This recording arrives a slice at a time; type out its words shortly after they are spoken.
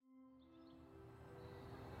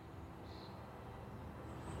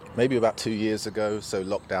maybe about 2 years ago, so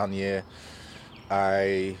lockdown year,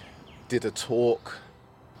 I did a talk,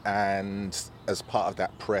 and as part of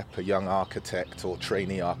that prep, a young architect or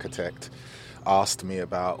trainee architect asked me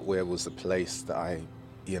about where was the place that I,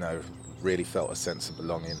 you know, really felt a sense of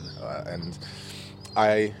belonging. And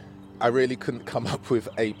I I really couldn't come up with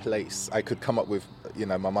a place. I could come up with,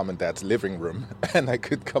 my mum and dad's living room, and I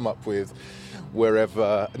could come up with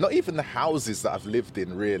wherever, not even the houses that I've lived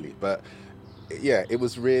in really, but yeah, it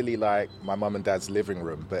was really like my mum and dad's living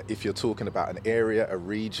room. But if you're talking about an area, a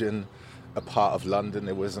region, a part of London,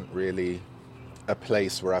 there wasn't really a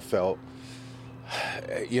place where I felt,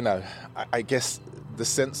 I guess the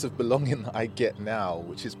sense of belonging that I get now,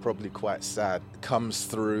 which is probably quite sad, comes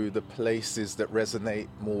through the places that resonate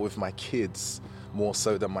more with my kids, more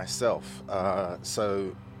so than myself.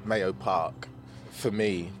 So Mayo Park, for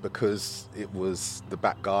me, because it was the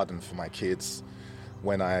back garden for my kids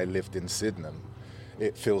when I lived in Sydenham,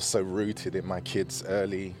 it feels so rooted in my kids'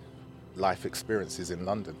 early life experiences in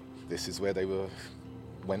London. This is where they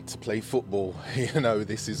went to play football.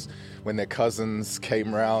 This is when their cousins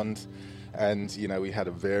came round, and we had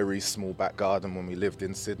a very small back garden when we lived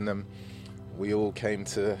in Sydenham. We all came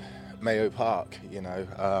to Mayo Park.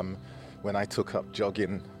 When I took up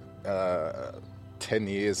jogging 10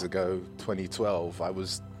 years ago, 2012, I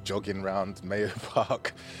was jogging around Mayo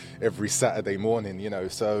Park every Saturday morning.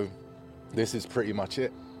 So this is pretty much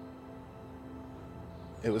it.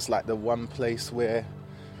 It was like the one place where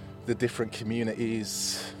the different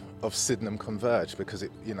communities of Sydenham converged, because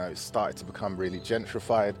it started to become really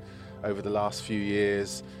gentrified over the last few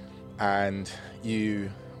years, and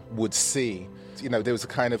you would see, there was a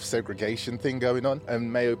kind of segregation thing going on,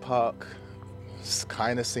 and Mayo Park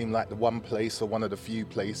kind of seemed like the one place, or one of the few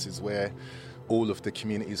places, where all of the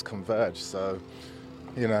communities converge. So,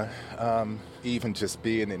 even just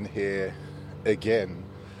being in here again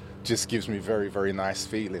just gives me very, very nice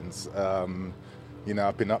feelings.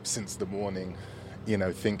 I've been up since the morning,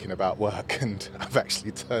 thinking about work, and I've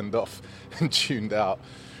actually turned off and tuned out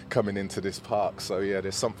coming into this park. So yeah,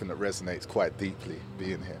 there's something that resonates quite deeply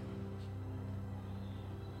being here.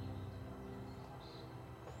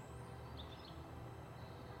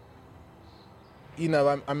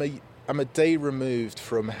 I'm a day removed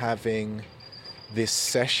from having this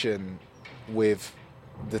session with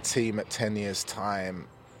the team at 10 years time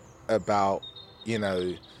about,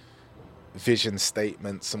 vision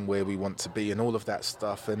statements and where we want to be and all of that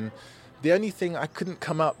stuff. And the only thing, I couldn't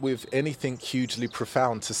come up with anything hugely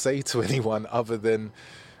profound to say to anyone other than,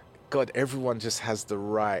 God, everyone just has the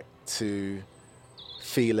right to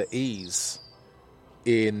feel at ease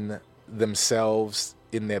in themselves,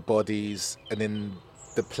 in their bodies, and in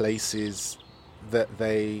the places that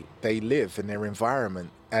they live, in their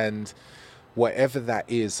environment. And whatever that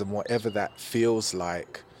is and whatever that feels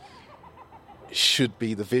like should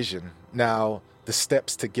be the vision. Now, the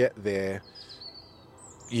steps to get there,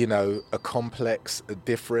 are complex, are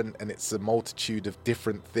different, and it's a multitude of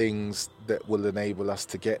different things that will enable us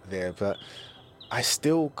to get there. But I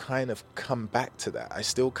still kind of come back to that. I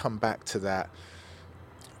still come back to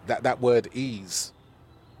that word ease.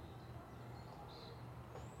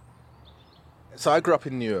 So I grew up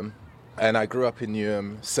in Newham, and I grew up in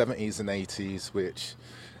Newham 70s and 80s, which,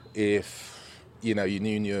 if you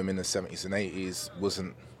knew Newham in the 70s and 80s,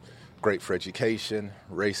 wasn't great for education.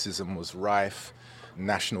 Racism was rife.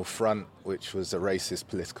 National Front, which was a racist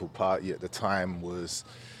political party at the time, was,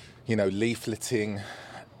 leafleting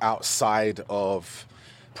outside of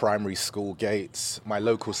primary school gates. My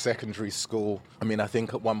local secondary school, I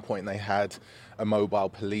think at one point they had a mobile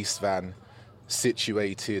police van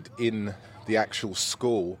situated in the actual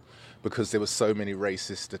school because there were so many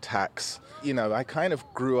racist attacks. I kind of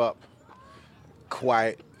grew up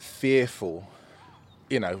quite fearful.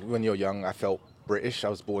 When you're young, I felt British. I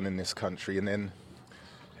was born in this country, and then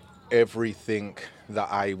everything that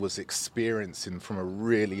I was experiencing from a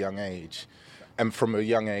really young age, and from a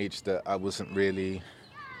young age that I wasn't really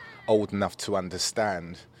old enough to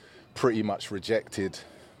understand, pretty much rejected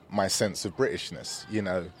my sense of Britishness.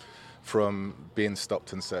 From being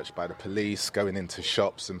stopped and searched by the police, going into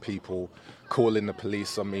shops and people calling the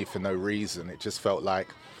police on me for no reason. It just felt like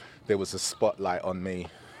there was a spotlight on me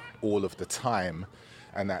all of the time,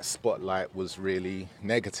 and that spotlight was really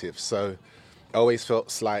negative. So I always felt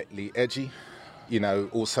slightly edgy.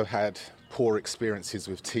 Also had poor experiences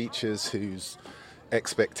with teachers whose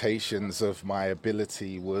expectations of my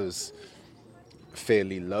ability was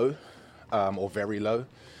fairly low, or very low.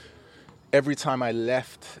 Every time I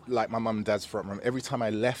left, like my mum and dad's front room, every time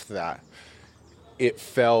I left that, it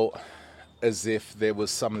felt as if there was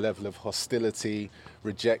some level of hostility,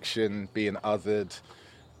 rejection, being othered,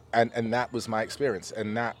 And that was my experience,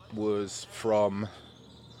 and that was from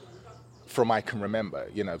I can remember,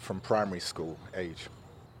 from primary school age.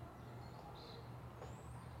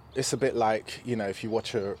 It's a bit like, if you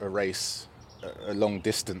watch a race, a long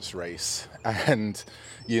distance race, and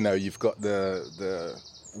you've got the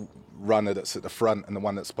runner that's at the front and the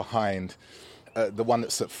one that's behind. The one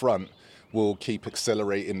that's at front will keep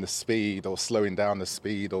accelerating the speed or slowing down the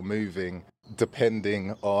speed or moving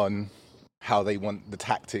depending on how they want the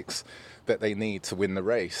tactics that they need to win the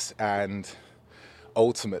race. And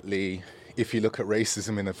ultimately, if you look at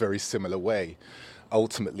racism in a very similar way,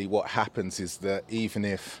 ultimately what happens is that even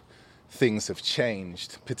if things have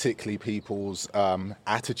changed, particularly people's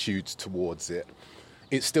attitudes towards it,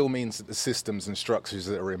 it still means that the systems and structures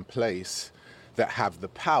that are in place that have the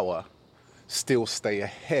power still stay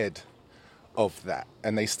ahead of that.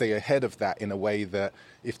 And they stay ahead of that in a way that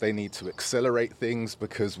if they need to accelerate things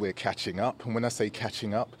because we're catching up, and when I say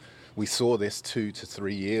catching up, we saw this 2 to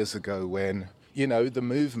 3 years ago when, the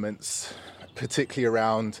movements, particularly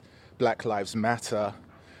around Black Lives Matter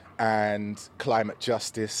and climate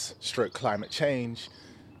justice, climate change,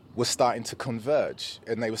 were starting to converge,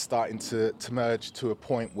 and they were starting to merge to a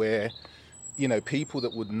point where, people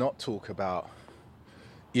that would not talk about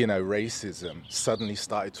racism suddenly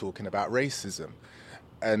started talking about racism.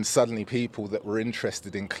 And suddenly people that were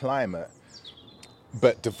interested in climate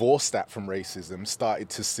but divorced that from racism started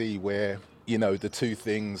to see where, the two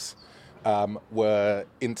things were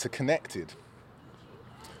interconnected.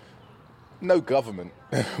 No government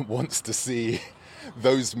wants to see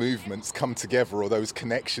those movements come together or those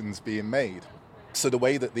connections being made. So the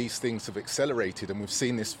way that these things have accelerated, and we've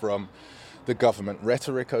seen this from the government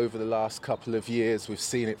rhetoric over the last couple of years, we've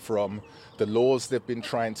seen it from the laws they've been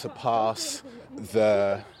trying to pass,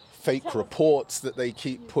 the fake reports that they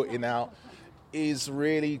keep putting out, is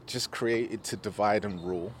really just created to divide and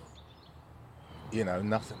rule.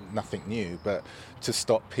 Nothing new, but to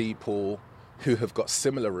stop people who have got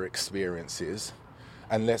similar experiences.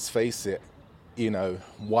 And let's face it,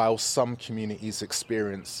 while some communities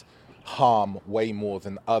experience harm way more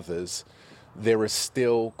than others, there are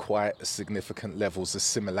still quite significant levels of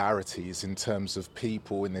similarities in terms of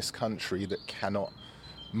people in this country that cannot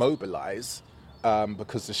mobilize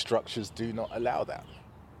because the structures do not allow that.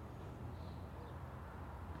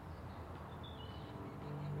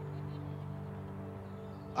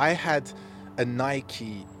 I had a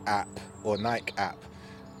Nike app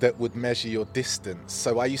that would measure your distance.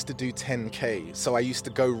 So I used to do 10K. So I used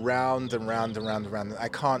to go round and round and round and round. I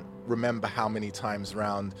can't remember how many times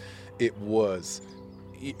round it was.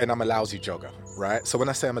 And I'm a lousy jogger, right? So when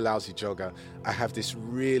I say I'm a lousy jogger, I have this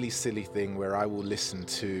really silly thing where I will listen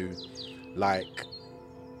to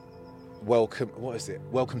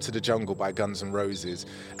Welcome to the Jungle by Guns N' Roses.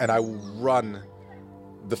 And I will run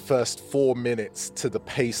the first 4 minutes to the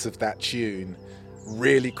pace of that tune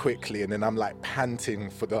really quickly, and then I'm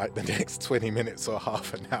panting for the next 20 minutes or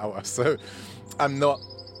half an hour. So I'm not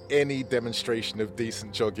any demonstration of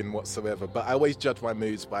decent jogging whatsoever, but I always judge my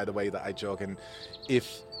moods by the way that I jog. And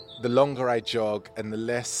if the longer I jog and the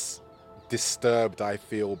less disturbed I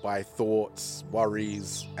feel by thoughts,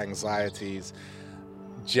 worries, anxieties,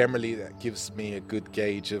 generally that gives me a good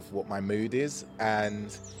gauge of what my mood is.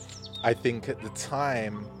 And I think at the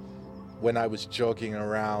time when I was jogging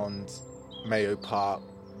around Mayo Park,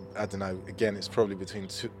 I don't know, again, it's probably between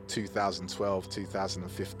 2012,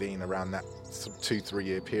 2015, around that 2-3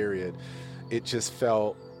 year period, it just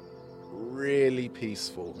felt really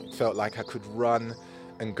peaceful. It felt like I could run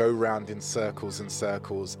and go round in circles and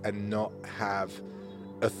circles and not have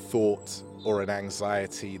a thought or an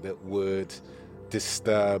anxiety that would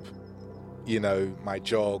disturb, my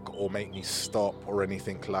jog or make me stop or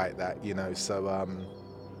anything like that, So,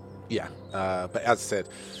 but as I said,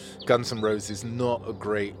 Guns N' Roses is not a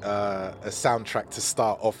great a soundtrack to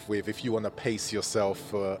start off with if you want to pace yourself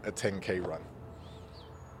for a 10K run.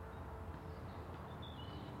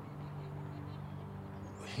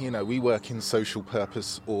 We work in social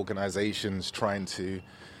purpose organizations trying to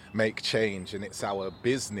make change, and it's our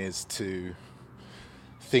business to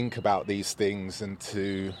think about these things and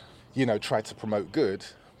to, try to promote good.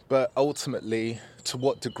 But ultimately, to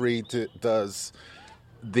what degree does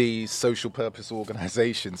the social purpose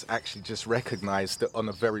organizations actually just recognize that on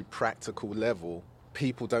a very practical level,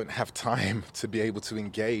 people don't have time to be able to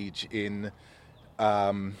engage in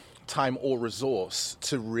time or resource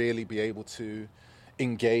to really be able to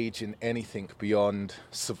engage in anything beyond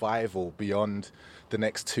survival, beyond the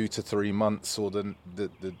next 2 to 3 months or the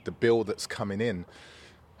bill that's coming in.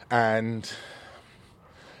 And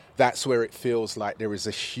that's where it feels like there is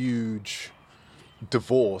a huge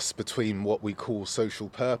divorce between what we call social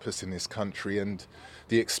purpose in this country and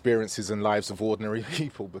the experiences and lives of ordinary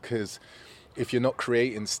people, because if you're not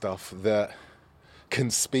creating stuff that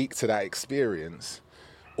can speak to that experience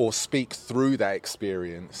or speak through that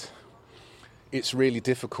experience, it's really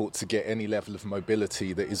difficult to get any level of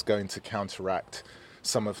mobility that is going to counteract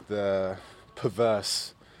some of the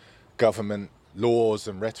perverse government laws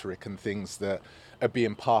and rhetoric and things that are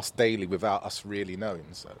being passed daily without us really knowing.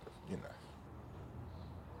 So,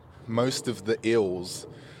 most of the ills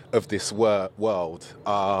of this world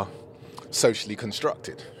are socially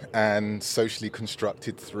constructed, and socially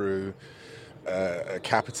constructed through a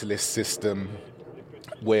capitalist system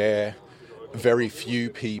where very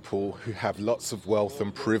few people who have lots of wealth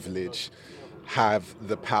and privilege have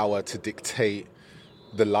the power to dictate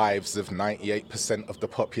the lives of 98% of the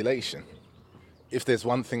population. If there's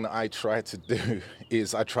one thing that I try to do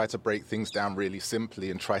is I try to break things down really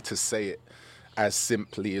simply and try to say it as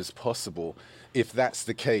simply as possible. If that's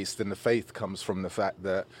the case, then the faith comes from the fact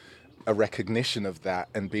that a recognition of that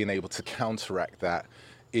and being able to counteract that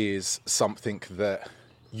is something that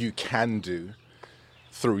you can do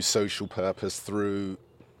through social purpose, through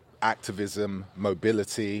activism,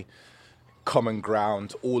 mobility, common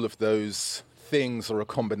ground, all of those things, or a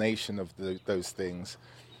combination of those things,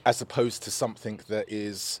 as opposed to something that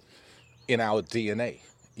is in our DNA,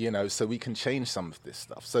 so we can change some of this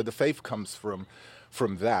stuff. So the faith comes from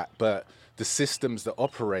that, but the systems that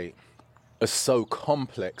operate are so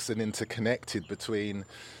complex and interconnected between,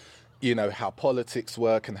 how politics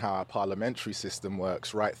work and how our parliamentary system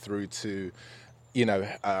works, right through to,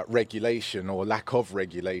 regulation or lack of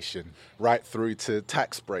regulation, right through to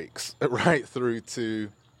tax breaks, right through to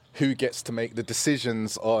who gets to make the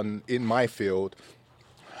decisions on, in my field,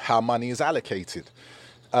 how money is allocated.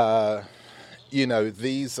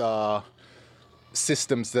 These are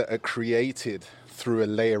systems that are created through a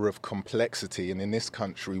layer of complexity. And in this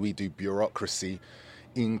country, we do bureaucracy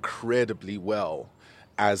incredibly well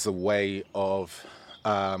as a way of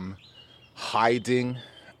hiding.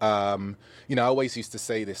 I always used to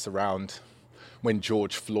say this around when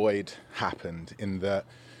George Floyd happened, in that,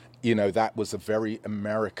 that was a very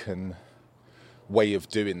American way of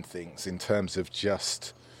doing things in terms of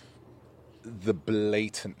just the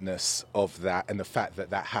blatantness of that and the fact that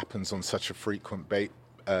that happens on such a frequent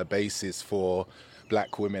basis for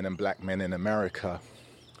black women and black men in America.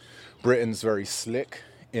 Britain's very slick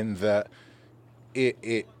in that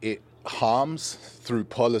it harms through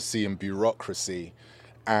policy and bureaucracy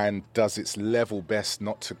and does its level best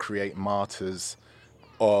not to create martyrs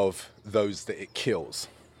of those that it kills.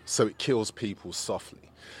 So it kills people softly.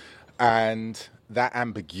 And that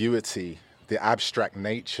ambiguity, the abstract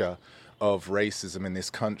nature of racism in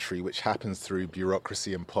this country, which happens through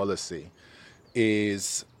bureaucracy and policy,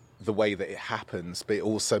 is the way that it happens. But it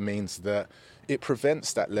also means that it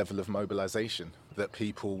prevents that level of mobilization that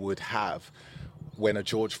people would have when a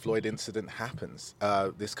George Floyd incident happens.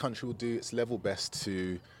 This country will do its level best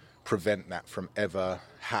to prevent that from ever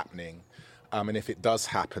happening. And if it does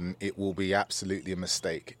happen, it will be absolutely a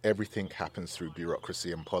mistake. Everything happens through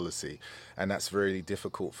bureaucracy and policy. And that's very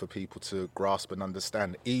difficult for people to grasp and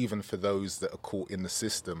understand, even for those that are caught in the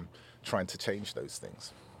system trying to change those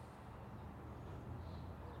things.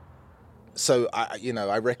 So,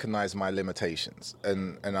 I recognize my limitations,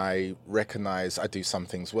 and I recognize I do some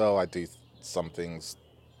things well, I do some things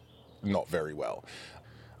not very well.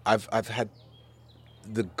 I've had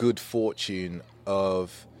the good fortune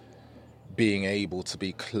of being able to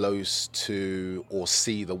be close to or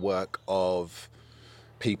see the work of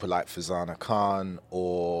people like Fazana Khan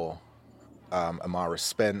or Amara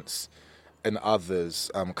Spence and others,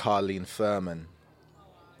 Carleen Furman.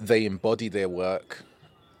 They embody their work,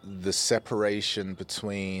 the separation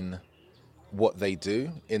between what they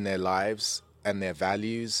do in their lives and their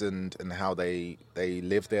values and how they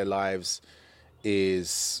live their lives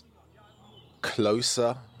is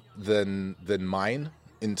closer than mine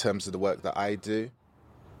in terms of the work that I do.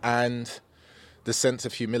 And the sense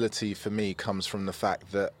of humility for me comes from the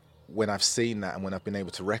fact that when I've seen that and when I've been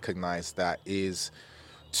able to recognize that, is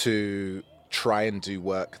to try and do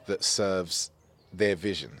work that serves their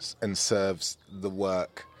visions and serves the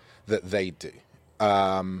work that they do.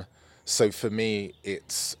 So for me,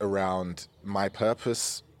 it's around my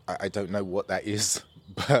purpose. I don't know what that is,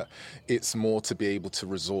 but it's more to be able to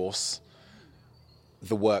resource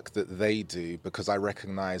the work that they do, because I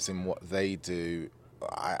recognize in what they do,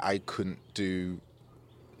 I couldn't do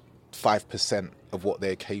 5% of what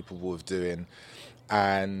they're capable of doing.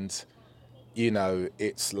 And,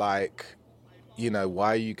 it's like,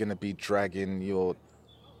 why are you going to be dragging your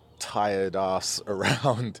tired ass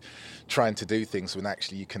around trying to do things, when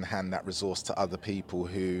actually you can hand that resource to other people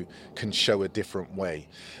who can show a different way.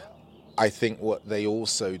 I think what they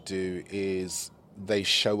also do is they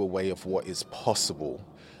show a way of what is possible,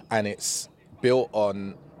 and it's built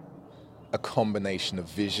on a combination of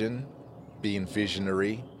vision, being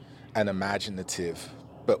visionary and imaginative,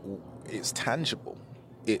 but it's tangible,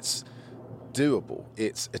 it's doable,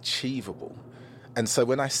 it's achievable. And so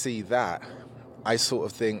when I see that, I sort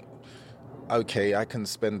of think, okay, I can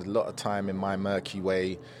spend a lot of time in my murky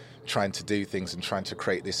way trying to do things and trying to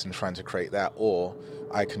create this and trying to create that, or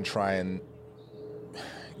I can try and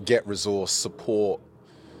get resource, support,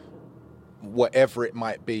 whatever it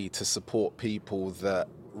might be, to support people that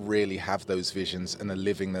really have those visions and are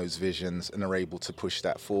living those visions and are able to push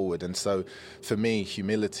that forward. And so for me,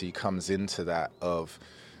 humility comes into that, of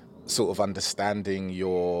sort of understanding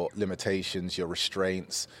your limitations, your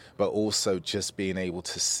restraints, but also just being able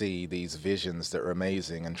to see these visions that are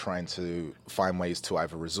amazing and trying to find ways to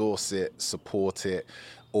either resource it, support it,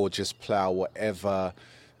 or just plow whatever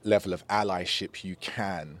level of allyship you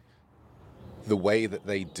can. The way that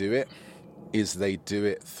they do it is they do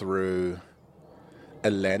it through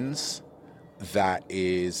a lens that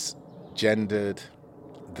is gendered,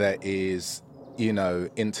 that is,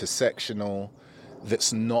 intersectional,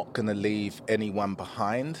 that's not going to leave anyone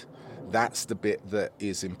behind. That's the bit that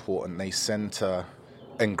is important. They center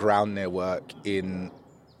and ground their work in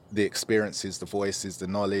the experiences, the voices, the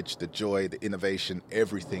knowledge, the joy, the innovation,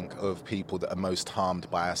 everything of people that are most harmed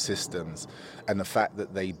by our systems. And the fact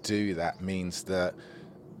that they do that means that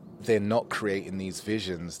they're not creating these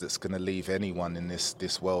visions that's going to leave anyone in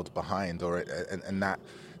this world behind, and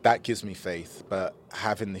that gives me faith. But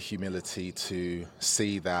having the humility to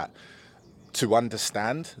see that, to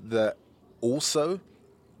understand that also,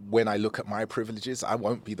 when I look at my privileges, I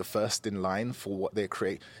won't be the first in line for what they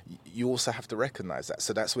create. You also have to recognize that.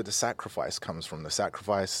 So that's where the sacrifice comes from. The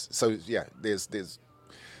sacrifice. So yeah, there's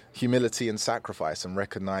humility and sacrifice, and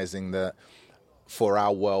recognizing that for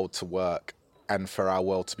our world to work and for our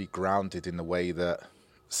world to be grounded in the way that,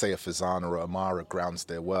 say, a Fazana or Amara grounds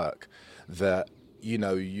their work, that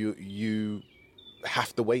you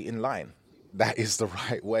have to wait in line. That is the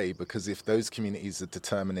right way, because if those communities are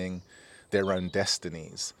determining their own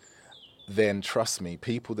destinies, then trust me,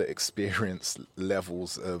 people that experience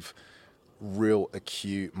levels of real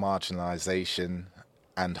acute marginalization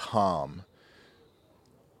and harm,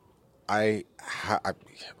 to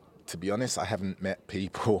be honest, I haven't met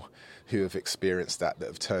people who have experienced that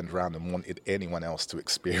have turned around and wanted anyone else to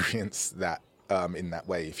experience that in that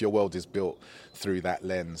way. If your world is built through that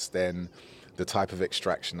lens, then the type of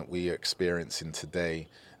extraction that we are experiencing today,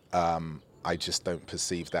 I just don't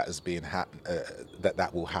perceive that as being that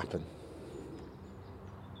will happen.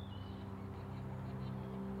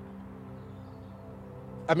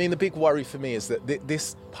 I mean, the big worry for me is that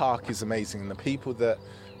this park is amazing, and the people that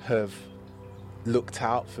have looked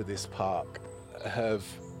out for this park have,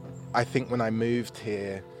 I think when I moved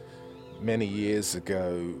here many years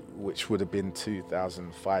ago, which would have been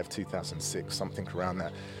 2005, 2006, something around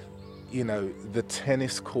that, the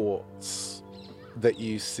tennis courts that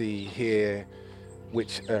you see here,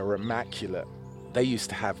 which are immaculate, they used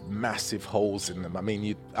to have massive holes in them. I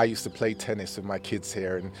mean, I used to play tennis with my kids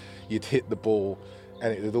here, and you'd hit the ball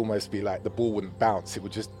and it would almost be like the ball wouldn't bounce, it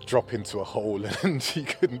would just drop into a hole, and you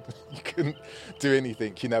couldn't do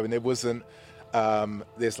anything, and there wasn't,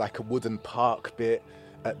 there's like a wooden park bit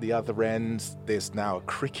at the other end, there's now a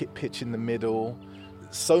cricket pitch in the middle.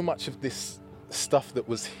 So much of this stuff that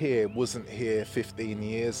was here wasn't here 15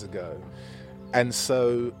 years ago. And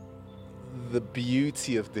so the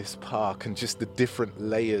beauty of this park and just the different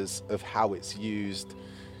layers of how it's used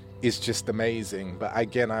is just amazing. But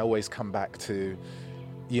again, I always come back to,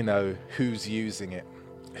 who's using it,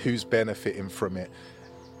 who's benefiting from it.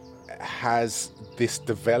 Has this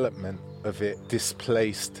development of it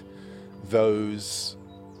displaced those,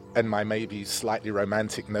 and my maybe slightly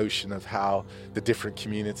romantic notion of how the different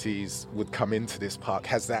communities would come into this park,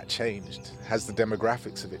 has that changed? Has the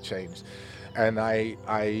demographics of it changed? And I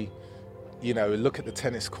look at the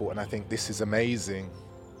tennis court and I think, this is amazing,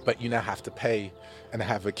 but you now have to pay and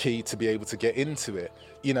have a key to be able to get into it.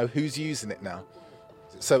 Who's using it now?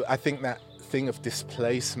 So I think that thing of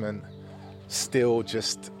displacement still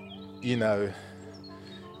just,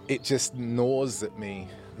 it just gnaws at me,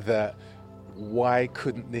 that why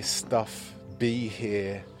couldn't this stuff be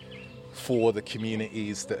here for the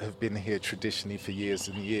communities that have been here traditionally for years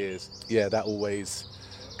and years? Yeah, that always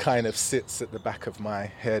kind of sits at the back of my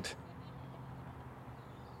head.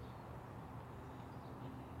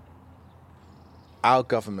 Our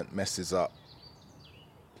government messes up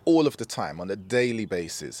all of the time on a daily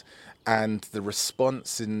basis. And the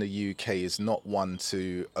response in the UK is not one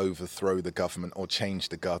to overthrow the government or change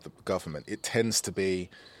the government. It tends to be,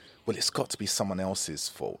 well, it's got to be someone else's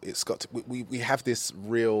fault. It's got to, we have this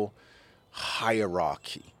real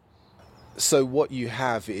hierarchy. So what you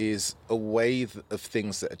have is a wave of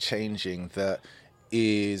things that are changing that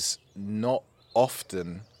is not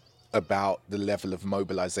often about the level of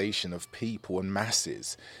mobilization of people and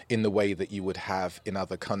masses in the way that you would have in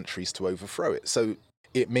other countries to overthrow it. So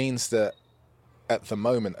it means that at the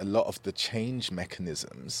moment, a lot of the change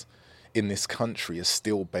mechanisms in this country are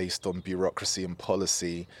still based on bureaucracy and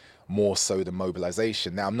policy, more so than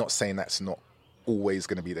mobilization. Now, I'm not saying that's not always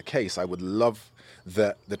going to be the case. I would love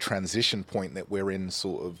that the transition point that we're in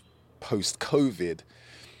sort of post-COVID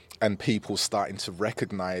and people starting to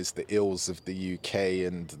recognize the ills of the UK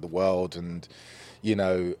and the world and, you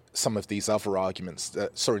know, some of these other arguments,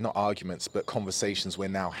 not arguments, but conversations we're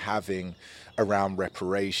now having around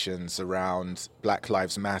reparations, around Black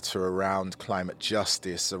Lives Matter, around climate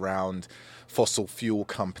justice, around fossil fuel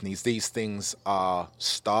companies. These things are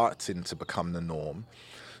starting to become the norm.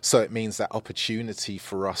 So it means that opportunity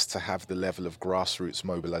for us to have the level of grassroots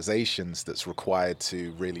mobilizations that's required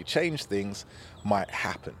to really change things might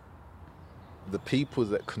happen. The people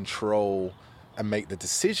that control and make the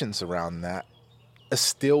decisions around that are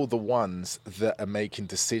still the ones that are making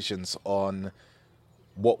decisions on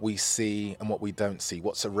what we see and what we don't see,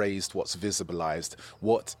 what's erased, what's visibilized,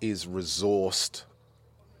 what is resourced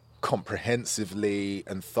comprehensively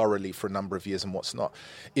and thoroughly for a number of years and what's not.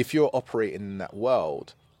 If you're operating in that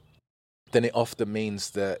world, then it often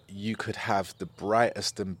means that you could have the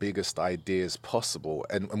brightest and biggest ideas possible.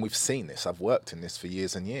 And we've seen this. I've worked in this for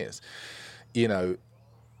years and years. You know,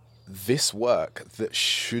 this work that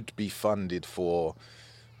should be funded for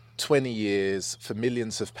 20 years, for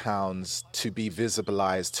millions of pounds, to be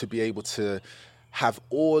visibilized, to be able to have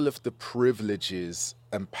all of the privileges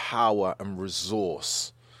and power and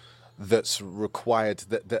resource that's required,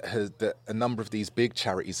 that a number of these big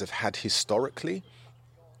charities have had historically,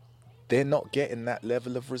 they're not getting that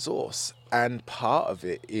level of resource. And part of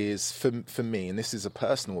it is, for me, and this is a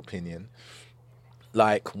personal opinion,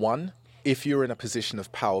 like, one, if you're in a position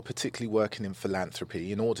of power, particularly working in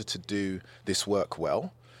philanthropy, in order to do this work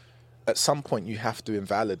well, at some point you have to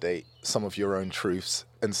invalidate some of your own truths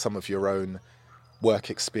and some of your own work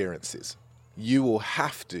experiences. You will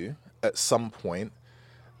have to, at some point,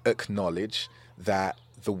 acknowledge that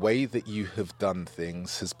the way that you have done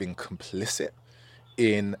things has been complicit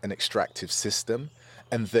in an extractive system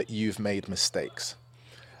and that you've made mistakes.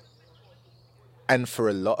 And for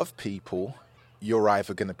a lot of people, you're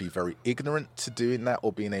either going to be very ignorant to doing that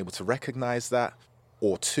or being able to recognize that,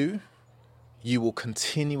 or two, you will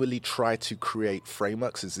continually try to create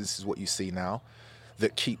frameworks, as this is what you see now,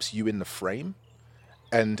 that keeps you in the frame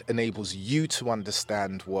and enables you to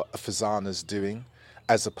understand what a Fazana's doing,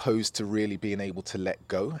 as opposed to really being able to let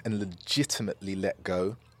go and legitimately let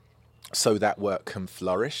go so that work can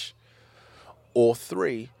flourish. Or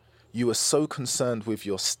three, you are so concerned with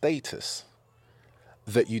your status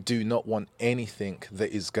that you do not want anything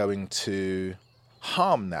that is going to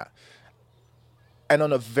harm that. And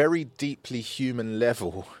on a very deeply human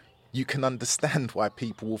level, you can understand why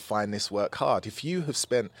people will find this work hard. If you have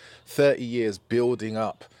spent 30 years building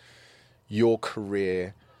up your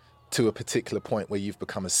career to a particular point where you've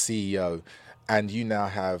become a CEO, and you now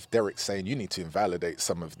have Derek saying you need to invalidate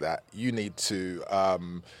some of that, you need to,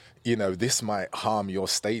 this might harm your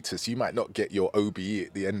status, you might not get your OBE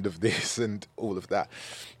at the end of this and all of that.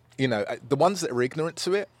 You know, the ones that are ignorant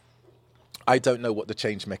to it, I don't know what the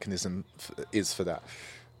change mechanism is for that.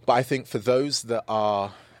 But I think for those that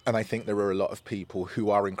are, and I think there are a lot of people who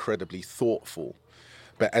are incredibly thoughtful,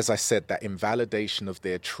 but as I said, that invalidation of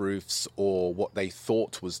their truths or what they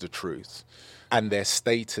thought was the truth and their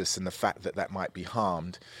status and the fact that that might be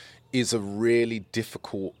harmed is a really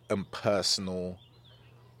difficult and personal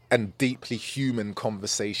and deeply human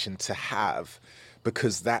conversation to have,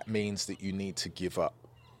 because that means that you need to give up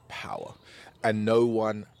power. And no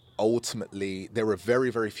one ultimately, there are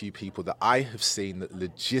very, very few people that I have seen that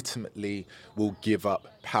legitimately will give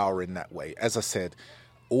up power in that way. As I said,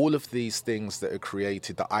 all of these things that are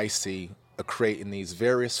created, that I see, are creating these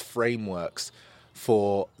various frameworks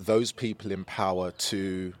for those people in power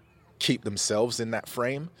to keep themselves in that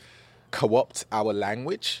frame, co-opt our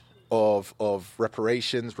language of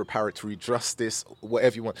reparations, reparatory justice,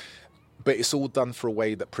 whatever you want. But it's all done for a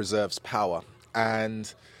way that preserves power.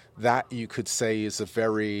 And that, you could say, is a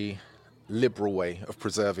very liberal way of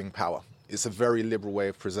preserving power. It's a very liberal way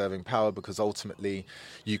of preserving power because ultimately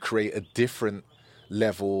you create a different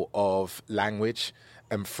level of language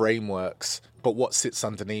and frameworks, but what sits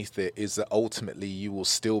underneath it is that ultimately you will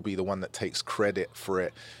still be the one that takes credit for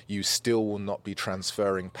it. You still will not be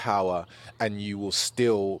transferring power, and you will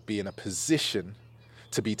still be in a position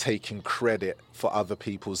to be taking credit for other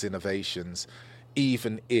people's innovations,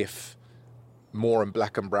 even if more and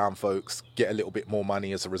black and brown folks get a little bit more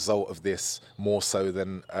money as a result of this, more so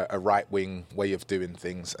than a right-wing way of doing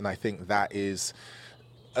things. And I think that is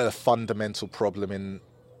a fundamental problem in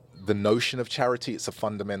the notion of charity. It's a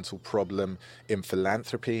fundamental problem in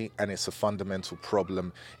philanthropy, and it's a fundamental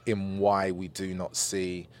problem in why we do not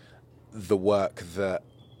see the work that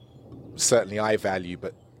certainly I value,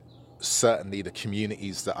 but certainly the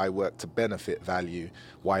communities that I work to benefit value,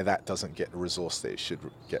 why that doesn't get the resource that it should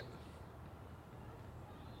get.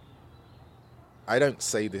 I don't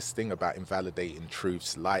say this thing about invalidating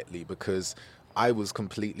truths lightly, because I was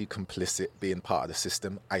completely complicit being part of the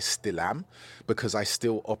system. I still am, because I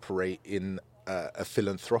still operate in a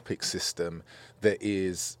philanthropic system that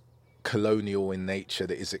is colonial in nature,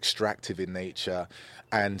 that is extractive in nature.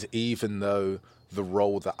 And even though the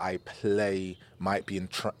role that I play might be in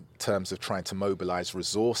terms of trying to mobilize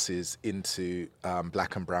resources into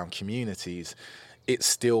black and brown communities, it's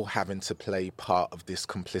still having to play part of this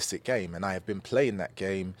complicit game. And I have been playing that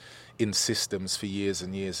game in systems for years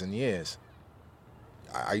and years and years.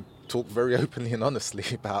 I talk very openly and honestly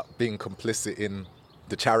about being complicit in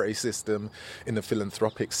the charity system, in the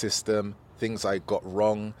philanthropic system, things I got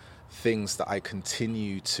wrong, things that I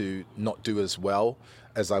continue to not do as well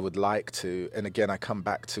as I would like to. And again, I come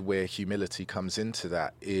back to where humility comes into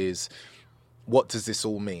that, is what does this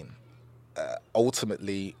all mean?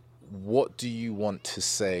 Ultimately, what do you want to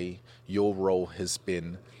say your role has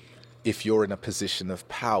been if you're in a position of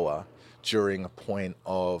power during a point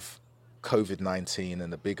of COVID-19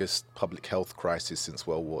 and the biggest public health crisis since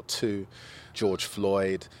World War II, George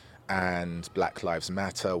Floyd and Black Lives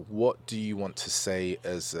Matter? What do you want to say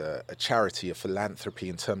as a charity, a philanthropy,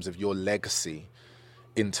 in terms of your legacy,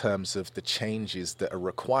 in terms of the changes that are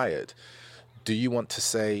required? Do you want to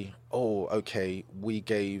say, oh, okay, we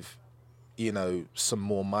gave, some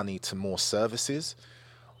more money to more services?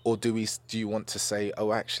 Or do you want to say,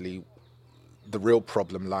 oh, actually, the real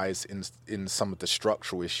problem lies in some of the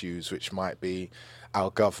structural issues, which might be our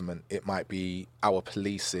government, it might be our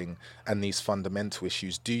policing, and these fundamental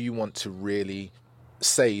issues? Do you want to really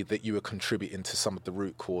say that you are contributing to some of the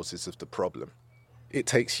root causes of the problem? It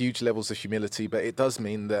takes huge levels of humility, but it does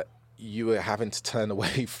mean that you are having to turn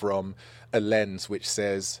away from a lens which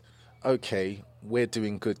says, okay, we're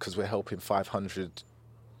doing good because we're helping 500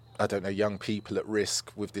 young people at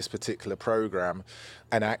risk with this particular program.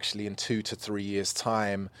 And actually in 2 to 3 years'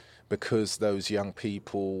 time, because those young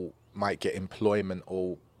people might get employment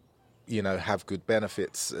or, have good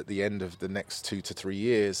benefits at the end of the next 2 to 3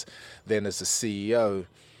 years, then as a CEO,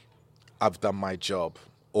 I've done my job,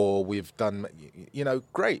 or we've done,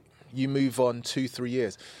 great. You move on 2-3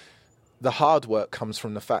 years. The hard work comes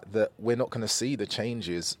from the fact that we're not going to see the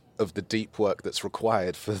changes of the deep work that's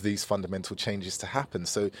required for these fundamental changes to happen.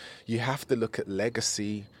 So you have to look at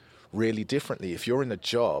legacy really differently. If you're in a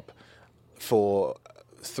job for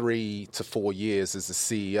 3 to 4 years as a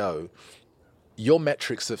CEO, your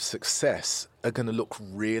metrics of success are going to look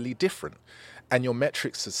really different. And your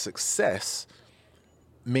metrics of success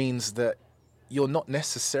means that you're not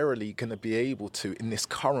necessarily going to be able to, in this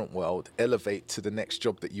current world, elevate to the next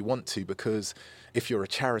job that you want to, because if you're a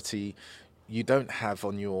charity, you don't have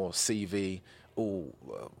on your CV,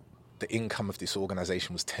 the income of this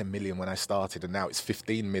organization was 10 million when I started and now it's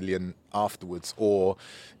 15 million afterwards. Or,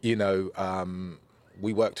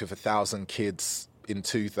 we worked with 1,000 kids in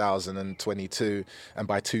 2022 and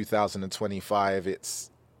by 2025 it's,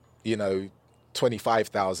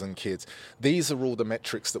 25,000 kids. These are all the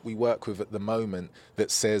metrics that we work with at the moment that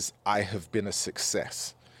says, I have been a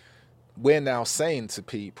success. We're now saying to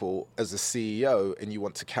people, as a CEO, and you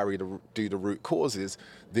want to do the root causes,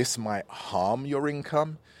 this might harm your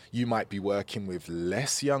income. You might be working with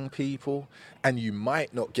less young people, and you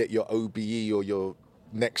might not get your OBE or your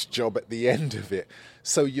next job at the end of it.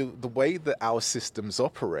 So the way that our systems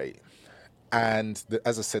operate, and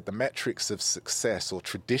as I said, the metrics of success or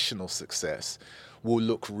traditional success will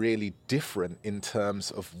look really different in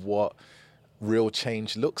terms of what real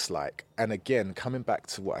change looks like. And again, coming back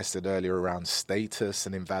to what I said earlier around status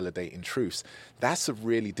and invalidating truths, that's a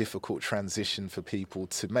really difficult transition for people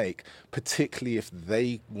to make, particularly if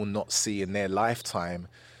they will not see in their lifetime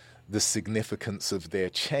the significance of their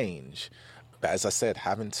change. But as I said,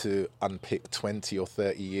 having to unpick 20 or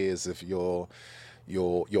 30 years of your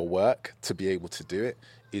work to be able to do it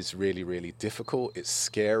is really, really difficult. It's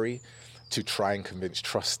scary to try and convince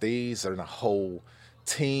trustees and a whole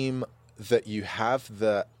team that you have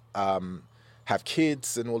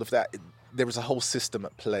kids and all of that, there is a whole system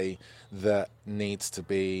at play that needs to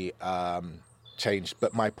be changed.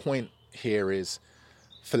 But my point here is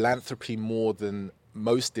philanthropy, more than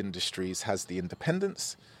most industries, has the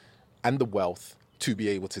independence and the wealth to be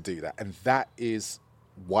able to do that. And that is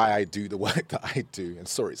why I do the work that I do. And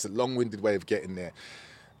sorry, it's a long-winded way of getting there.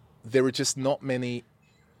 There are just not many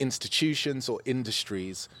institutions or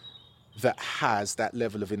industries that has that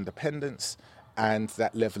level of independence and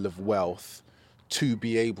that level of wealth to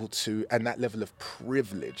be able to, and that level of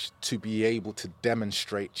privilege to be able to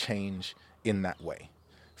demonstrate change in that way.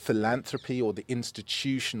 Philanthropy, or the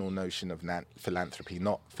institutional notion of philanthropy,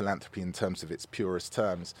 not philanthropy in terms of its purest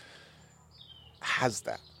terms, has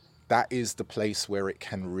that. That is the place where it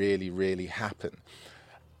can really, really happen.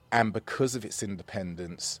 And because of its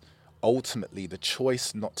independence, ultimately the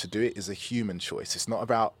choice not to do it is a human choice. It's not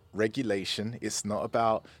about regulation. It's not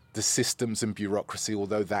about the systems and bureaucracy,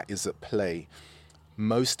 although that is at play.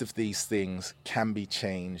 Most of these things can be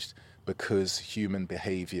changed because human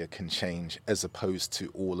behavior can change, as opposed to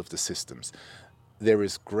all of the systems. There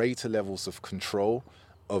is greater levels of control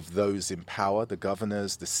of those in power, the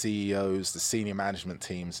governors, the CEOs, the senior management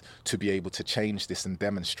teams, to be able to change this and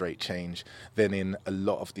demonstrate change than in a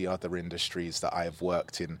lot of the other industries that I have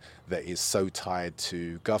worked in that is so tied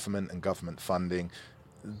to government and government funding.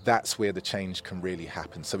 That's where the change can really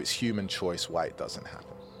happen. So it's human choice why it doesn't happen.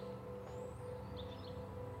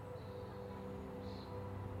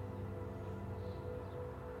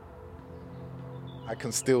 I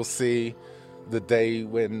can still see the day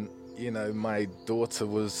when, my daughter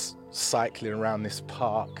was cycling around this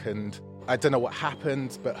park, and I don't know what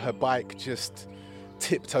happened, but her bike just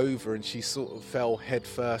tipped over and she sort of fell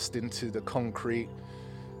headfirst into the concrete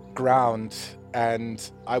ground. And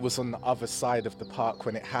I was on the other side of the park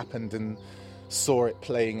when it happened and saw it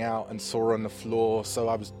playing out and saw her on the floor. So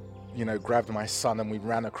I was, grabbed my son and we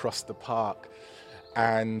ran across the park.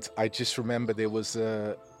 And I just remember there was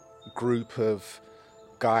a group of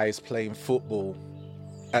guys playing football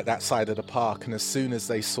at that side of the park, and as soon as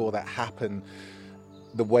they saw that happen,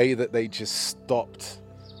 the way that they just stopped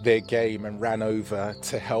their game and ran over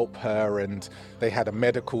to help her, and they had a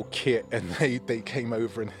medical kit and they came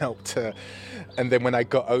over and helped her. And then when I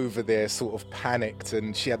got over there, sort of panicked,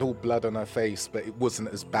 and she had all blood on her face, but it wasn't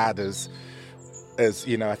as bad as I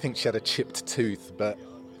think she had a chipped tooth, but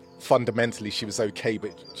fundamentally she was okay,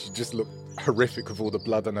 but she just looked horrific with all the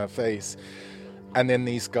blood on her face. And then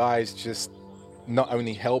these guys just not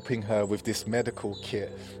only helping her with this medical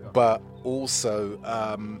kit, but also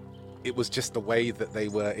it was just the way that they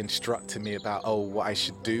were instructing me about, what I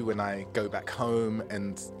should do when I go back home,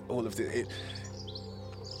 and all of it.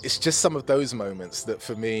 It's just some of those moments that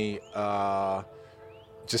for me are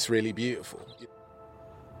just really beautiful.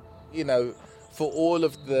 For all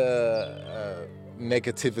of the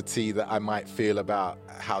negativity that I might feel about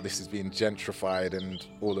how this is being gentrified and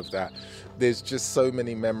all of that, there's just so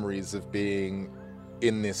many memories of being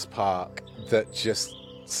in this park that just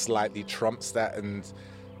slightly trumps that and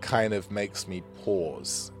kind of makes me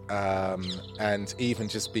pause. And even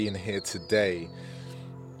just being here today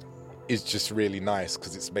is just really nice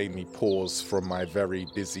because it's made me pause from my very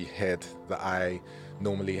busy head that I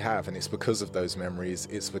normally have. And it's because of those memories.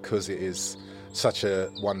 It's because it is such a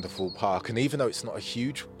wonderful park. And even though it's not a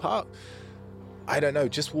huge park, I don't know,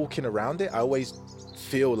 just walking around it, I always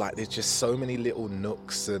feel like there's just so many little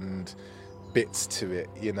nooks and bits to it,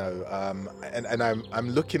 and I'm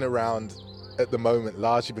looking around at the moment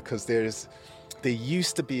largely because there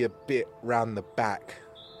used to be a bit round the back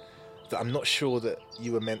that I'm not sure that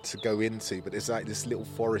you were meant to go into, but there's like this little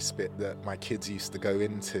forest bit that my kids used to go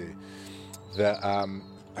into that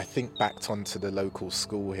I think backed onto the local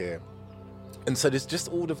school here. And so there's just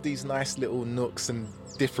all of these nice little nooks and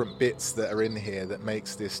different bits that are in here that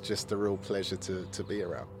makes this just a real pleasure to be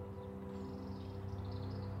around.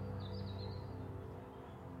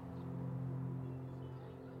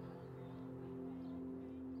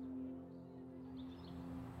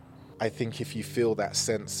 I think if you feel that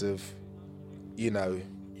sense of,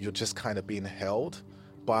 you're just kind of being held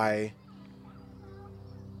by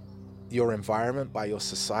your environment, by your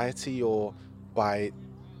society, or by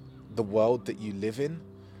the world that you live in,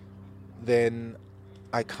 then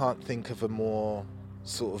I can't think of a more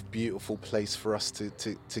sort of beautiful place for us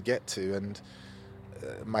to get to. And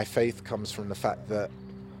my faith comes from the fact that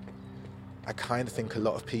I kind of think a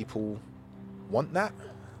lot of people want that,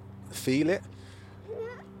 feel it,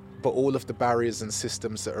 but all of the barriers and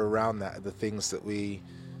systems that are around that are the things that we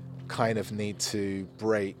kind of need to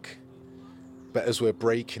break. But as we're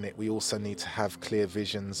breaking it, we also need to have clear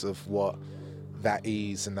visions of what that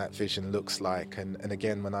ease and that vision looks like. And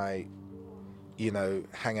again, when I,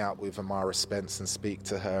 hang out with Amara Spence and speak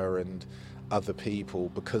to her and other people,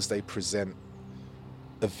 because they present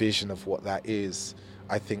a vision of what that is,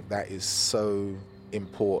 I think that is so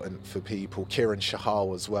important for people. Kiran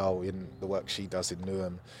Shahal as well, in the work she does in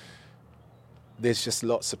Newham. There's just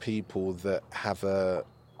lots of people that have a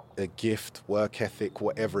gift, work ethic,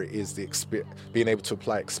 whatever it is, being able to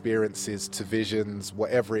apply experiences to visions,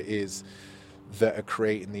 whatever it is, that are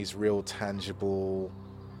creating these real tangible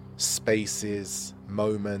spaces,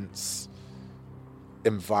 moments,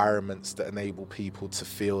 environments that enable people to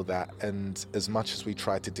feel that. And as much as we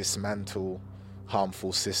try to dismantle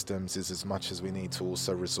harmful systems, is as much as we need to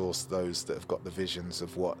also resource those that have got the visions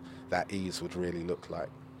of what that ease would really look like.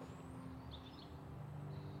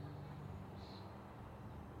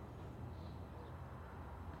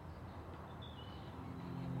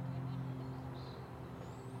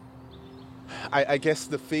 I guess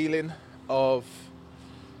the feeling of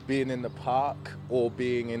being in the park or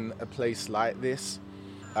being in a place like this,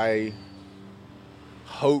 I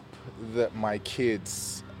hope that my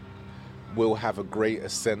kids will have a greater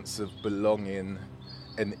sense of belonging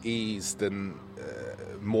and ease than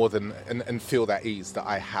and feel that ease that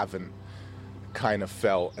I haven't kind of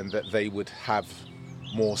felt, and that they would have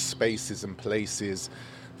more spaces and places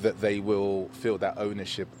that they will feel that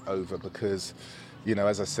ownership over. Because,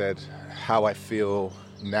 as I said, how I feel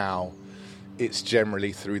now, it's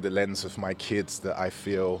generally through the lens of my kids that I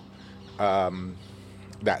feel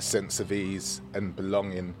that sense of ease and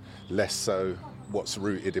belonging, less so what's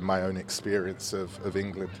rooted in my own experience of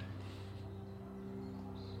England.